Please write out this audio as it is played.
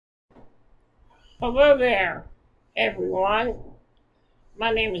Hello there, everyone.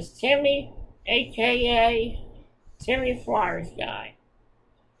 My name is Timmy, aka Timmy Flyersguy,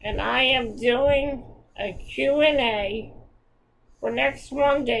 and I am doing a Q&A for next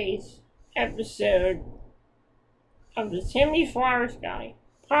Monday's episode of the Timmy Flyersguy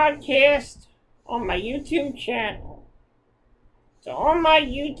podcast on my YouTube channel. To all my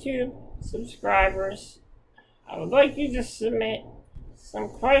YouTube subscribers, I would like you to submit some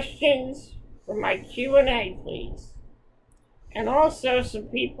questions for my Q&A, please. And also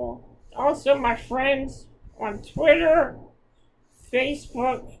my friends on Twitter,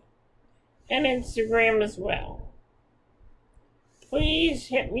 Facebook, and Instagram as well. Please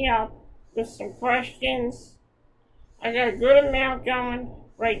hit me up with some questions. I got a good amount going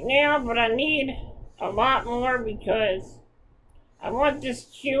right now, but I need a lot more because I want this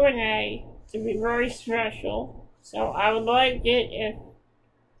Q&A to be very special. So I would like it if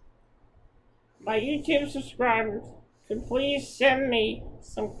my YouTube subscribers could please send me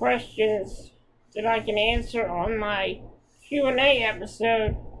some questions that I can answer on my Q&A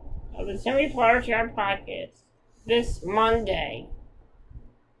episode of the Timmy Flyersguy podcast this Monday.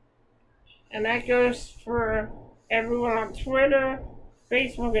 And that goes for everyone on Twitter,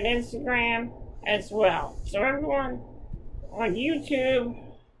 Facebook, and Instagram as well. So everyone on YouTube,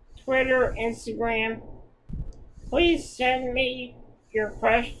 Twitter, Instagram, please send me your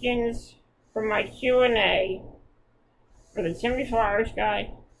questions for my Q&A for the Timmy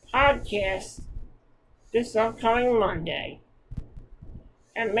Flyersguy podcast this upcoming Monday.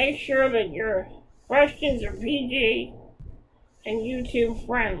 And make sure that your questions are PG and YouTube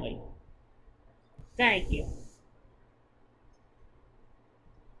friendly. Thank you.